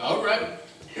it?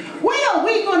 Where are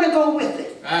we going to go with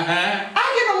it?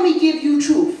 I can only give you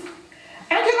truth.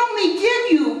 I can only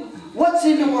give you what's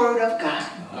in the Word of God.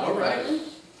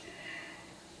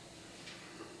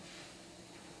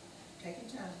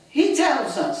 He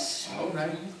tells us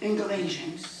in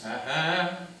Galatians,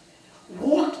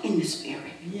 walk in the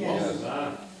Spirit.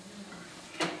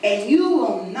 And you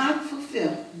will not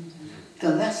fulfill the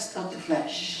lust of the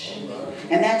flesh.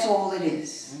 And that's all it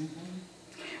is.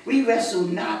 We wrestle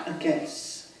not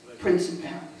against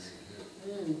principalities.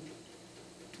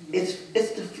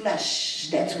 It's the flesh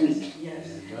that's weak.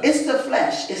 It's the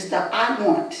flesh. It's the I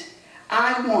want,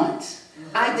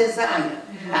 I desire.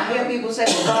 I hear people say,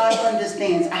 well, God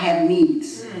understands I have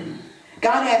needs.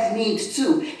 God has needs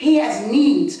too. He has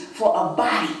needs for a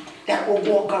body that will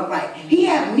walk upright. He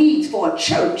has needs for a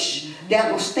church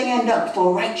that will stand up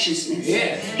for righteousness.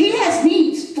 He has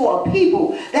needs for a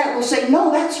people that will say,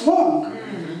 no, that's wrong.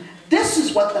 This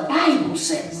is what the Bible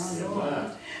says.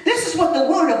 This is what the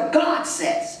Word of God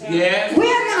says.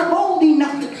 We're not bold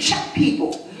enough to check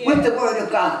people with the Word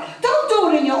of God. Don't do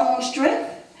it in your own strength.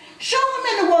 Show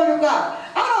them in the Word of God.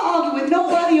 I don't argue with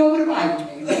nobody over the Bible.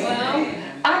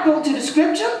 I go to the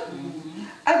Scripture.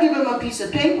 I give them a piece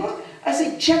of paper. I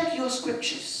say, check your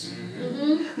Scriptures.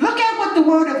 Look at what the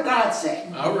Word of God says.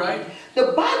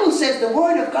 The Bible says the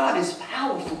Word of God is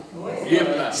powerful.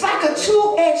 It's like a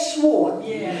two-edged sword.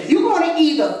 You're going to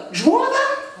either draw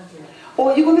them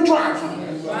or you're going to drive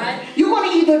them. You're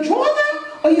going to either draw them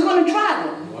or you're going to drive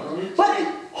them. But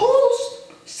whose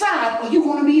side are you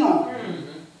going to be on?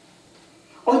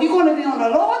 Are you going to be on the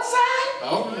Lord's side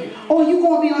or are you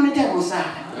going to be on the devil's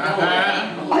side?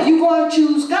 Are you going to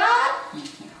choose God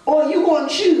or are you going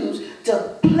to choose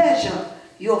to pleasure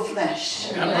your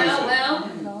flesh?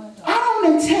 I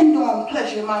don't intend on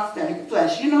pleasuring my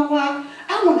flesh. You know why?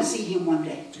 I want to see Him one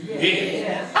day.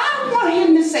 I want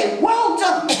Him to say, well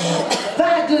done,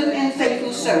 thy good and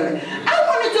faithful servant. I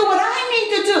want to do what I need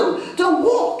to do to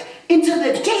walk into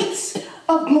the gates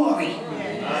of glory.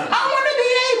 I want to be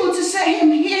able to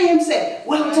hear Him say,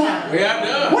 well done.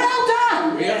 Well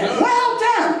done. Well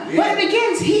done. But it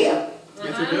begins here.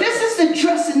 This is the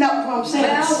dressing up from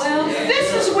saints.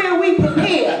 This is where we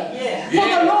prepare for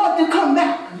the Lord to come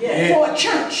back for a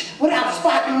church without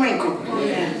spot and wrinkle.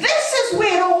 This is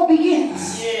where it all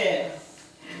begins.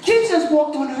 Jesus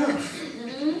walked on the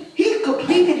earth. He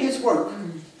completed His work.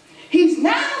 He's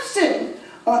now sitting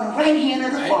on the right hand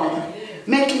of the Father.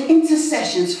 making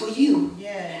intercessions for you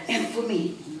Yes. and for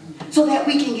me, so that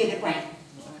we can get it right.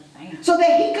 So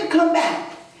that he could come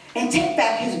back and take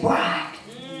back his bride,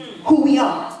 who we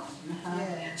are.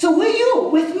 So will you,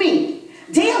 with me,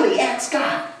 daily ask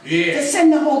God to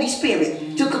send the Holy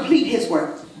Spirit to complete his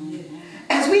work?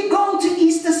 As we go to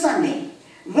Easter Sunday,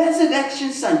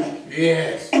 Resurrection Sunday,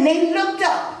 Yes. and they looked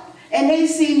up and they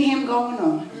seen him going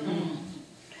on.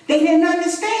 They didn't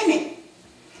understand it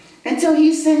until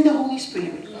he sent the Holy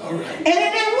Spirit. All right. And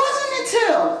it wasn't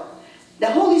until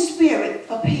the Holy Spirit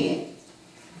appeared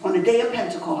on the day of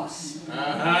Pentecost.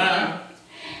 Uh-huh.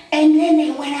 And then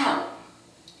they went out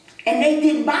and they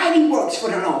did mighty works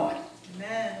for the Lord.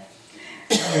 Amen.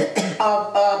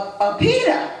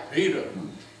 Peter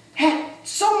had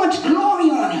so much glory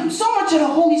on him, so much of the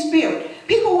Holy Spirit.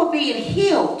 People were being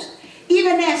healed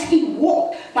even as he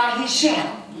walked by his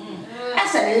shadow. I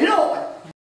said, Lord,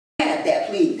 have that,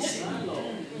 please.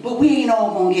 But we ain't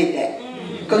all going to get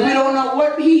that. Because we don't know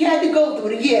what he had to go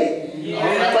through to get it.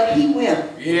 But he will.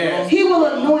 Yes. He will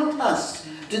anoint us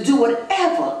to do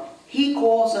whatever he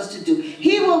calls us to do.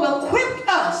 He will equip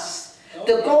us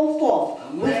to go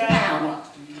forth with power.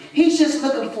 He's just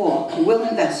looking for a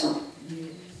willing vessel.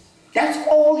 That's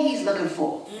all he's looking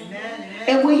for. Amen.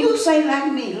 And when you say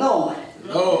like me, Lord,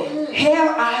 Lord. here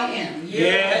I am.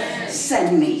 Yes.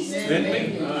 Send me. Send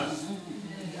me.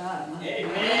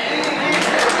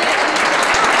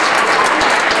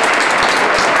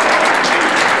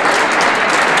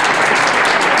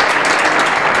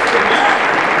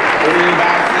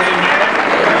 Everybody say amen.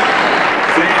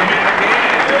 Say amen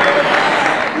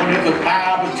again. When it's a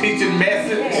powerful teaching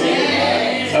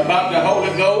message about the Holy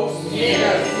Ghost,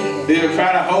 they'll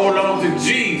try to hold on to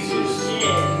Jesus.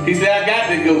 He said, I got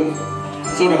to go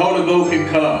so the Holy Ghost can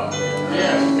come.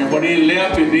 And when he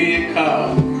left, he did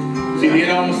come. She hit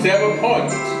on several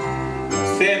points.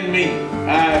 Send me,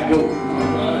 I go.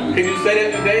 Can you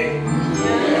say that today?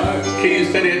 Can you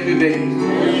say that today?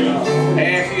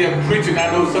 As you're preaching,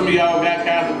 I know some of y'all got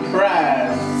kind of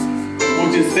surprised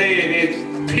when you said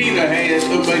that Peter had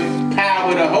so much power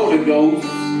with the Holy Ghost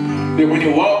that when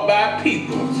you walk by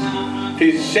people,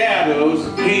 his shadows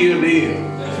heal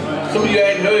them. Some of you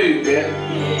ain't heard that,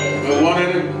 but one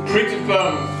of them preaching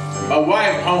from my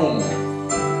wife's home,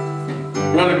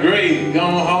 Brother Gray,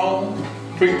 gone home,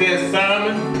 preach that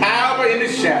sermon, power in the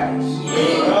shadows.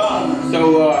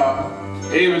 So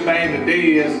everything today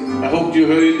is, I hope you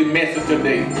heard the message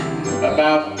today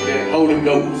about the Holy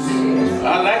Ghost.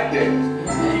 I like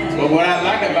that. But what I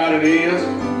like about it is,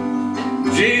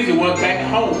 Jesus went back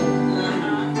home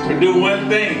to do one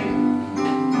thing.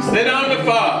 Sit on the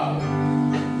Father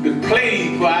to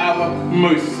plead for our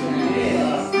mercy.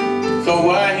 So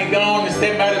while he gone and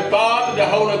sat by the Father, the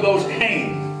Holy Ghost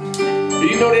came. Do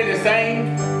you know they're the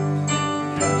same?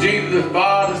 Jesus, the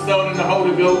Father, the Son, and the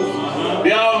Holy Ghost.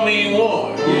 They all mean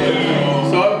one.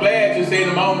 So I'm glad you say in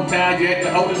the moment time you had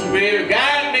the Holy Spirit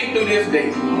guide me through this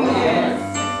day.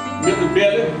 Mr.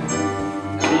 Billy,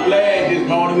 we're glad this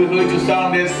morning we heard you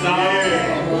song that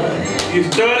song. You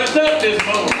stirred us up this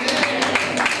morning.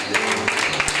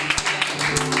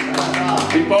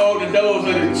 Before the doors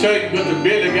of the church, Mr.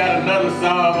 Billy got another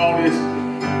song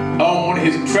on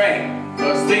his track,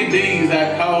 or CDs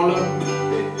I call them.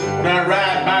 When I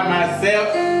ride by myself,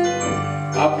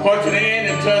 I punch it in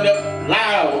and turn up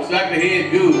loud so I can hear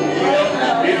it good.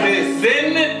 It says,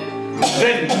 send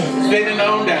it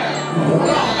on down.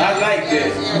 I like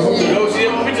this. Those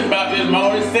here preaching about this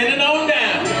morning, send it on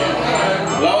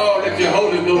down. Lord, let your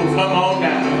Holy Ghost come on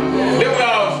down. Let we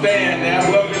all stand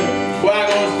now. We're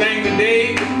going to sing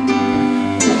today.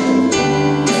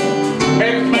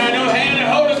 Maybe somebody don't have the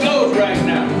Holy Ghost right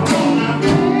now.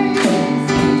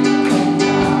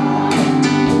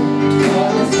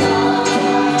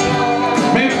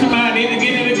 Maybe somebody need to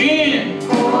get it again.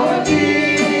 For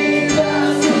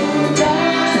Jesus who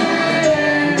died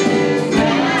is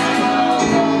now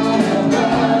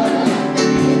above.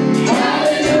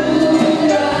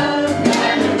 Hallelujah.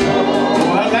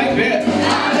 Oh, I like that.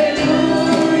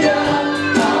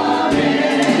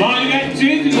 As long as you got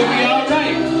Jesus, you'll be all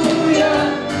right.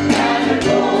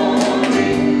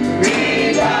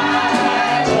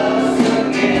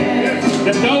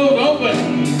 The door's open.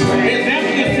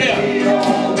 Examine yourself.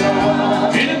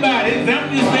 Anybody,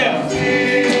 examine yourself.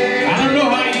 I don't know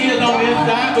how you is on the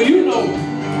inside, but you know.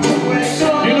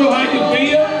 You know how you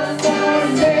feel.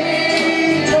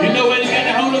 You know whether you got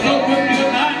the Holy Ghost with you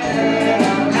or not.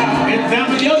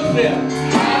 Examine yourself.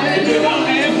 If you don't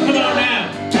have, come on now.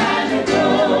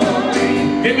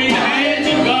 Give me your hands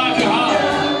and guard your heart.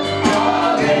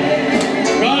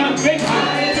 God is faithful.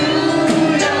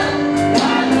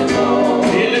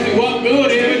 He'll let you walk good.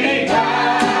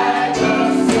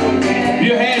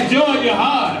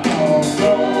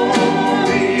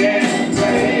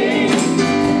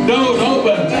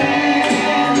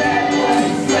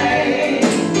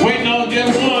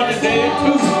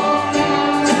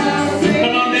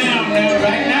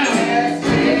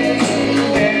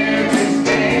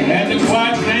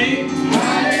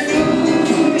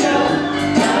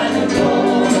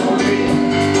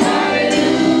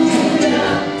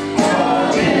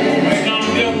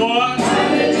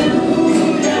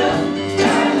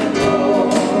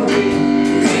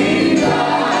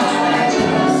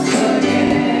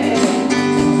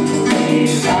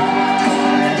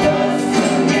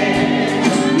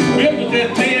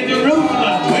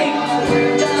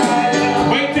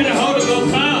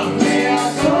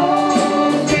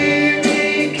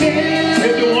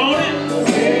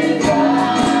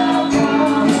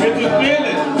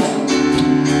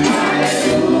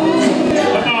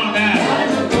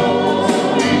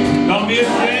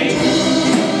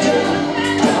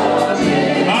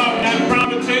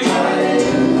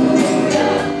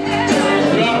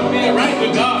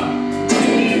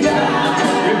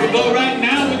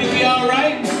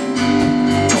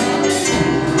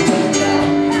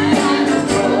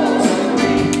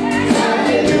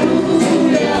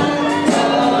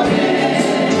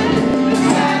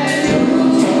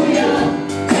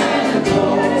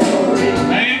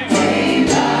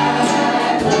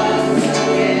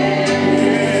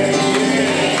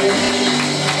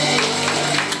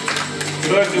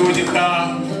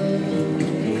 at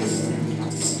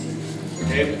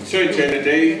the church here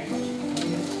today.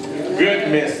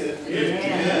 Good message.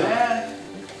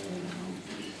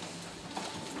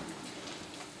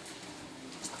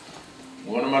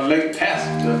 One of my late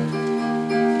pastors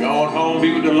gone home,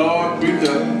 be with the Lord, preach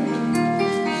the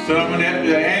sermon at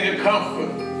the Angel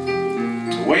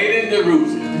Comfort. Wait in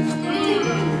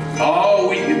Jerusalem. All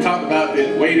week we talk about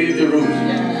this, wait in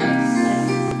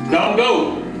Jerusalem. Don't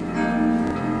go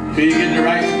till you get the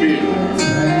right spirit.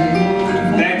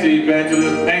 Thank you,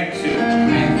 evangelist. Thank you.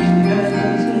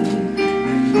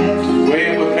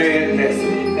 Way of a prepared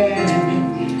message.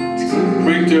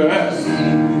 Bring to us.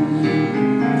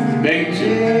 Thank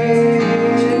you.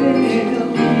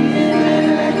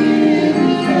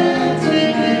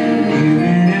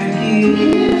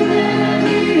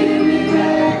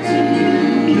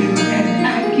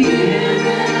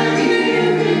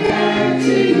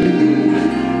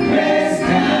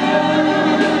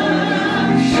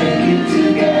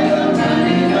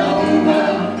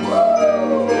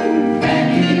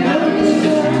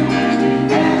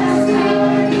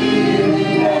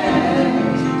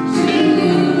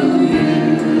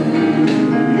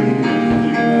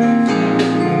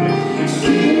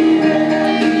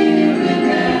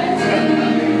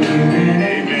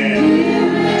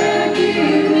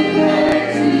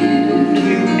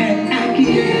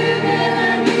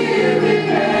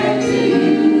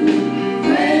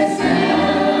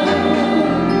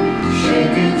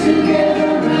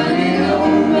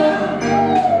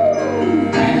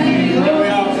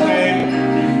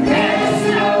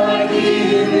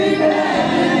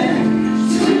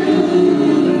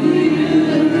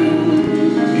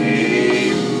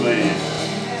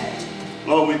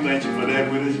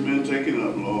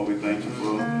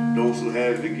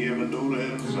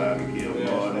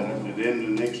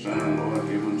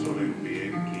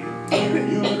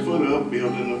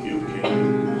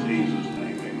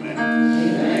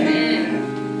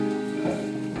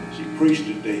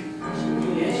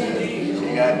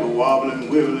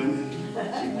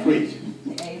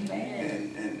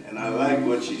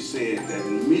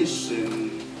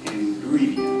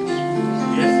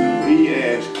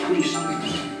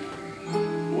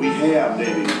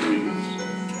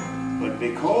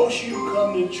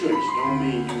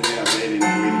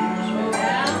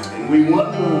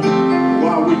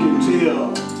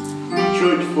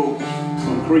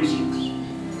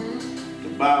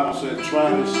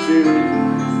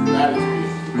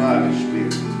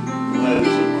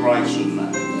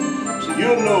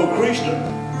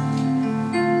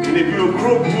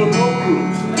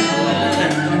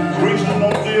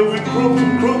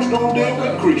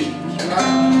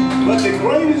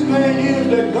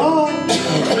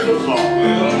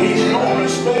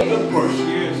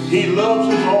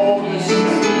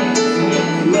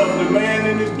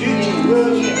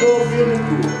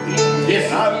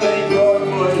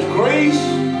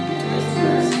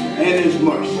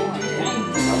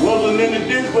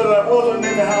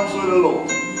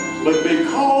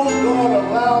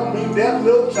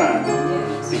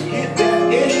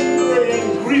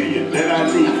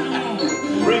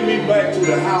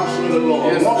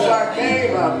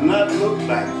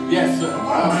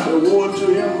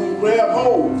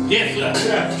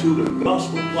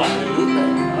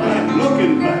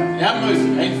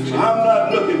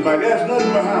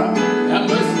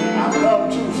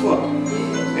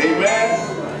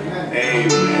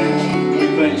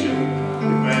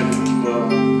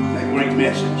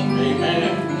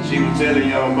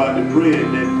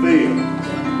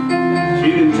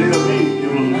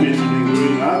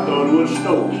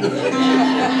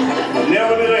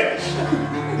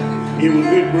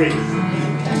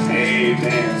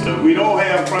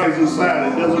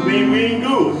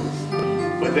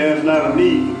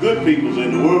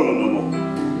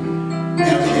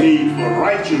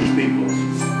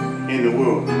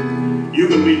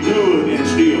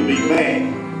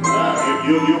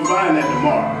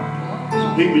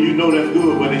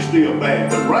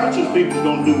 People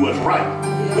don't do what's right.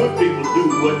 Good people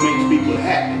do what makes people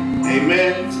happy.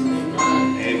 Amen?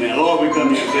 Amen. Lord, we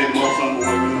come here today more some way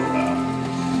we know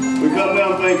how. We come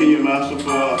down thanking you, Master,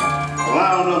 for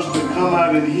allowing us to come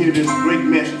out and hear this great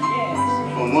message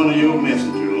from one of your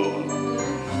messengers, Lord.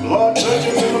 Lord, touch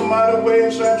us in a mighty way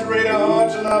and saturate our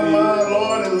hearts and our minds,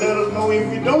 Lord, and let us know if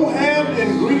we don't have the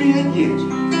ingredient yet,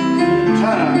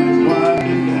 time is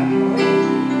winding down.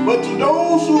 But to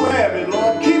those who have it,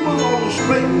 Lord, keep us on the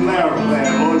straight and narrow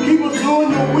path, Lord. Keep us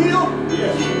doing your will,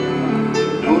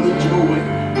 doing it your way.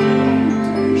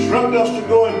 Instruct us to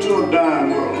go into a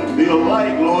dying world and be a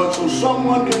light, Lord, so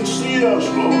someone can see us,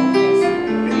 Lord,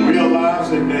 and realize realize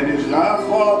that that is our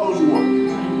Father's work.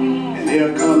 And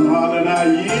they'll come hollering, I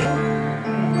yield,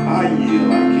 I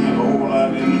can't hold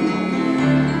out any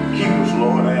longer. Keep us,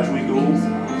 Lord, as we go.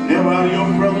 Never out of your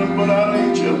presence, but out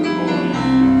of each other,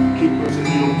 Lord. Keep us in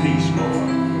your peace, Lord.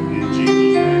 In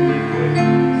Jesus' name we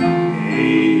pray.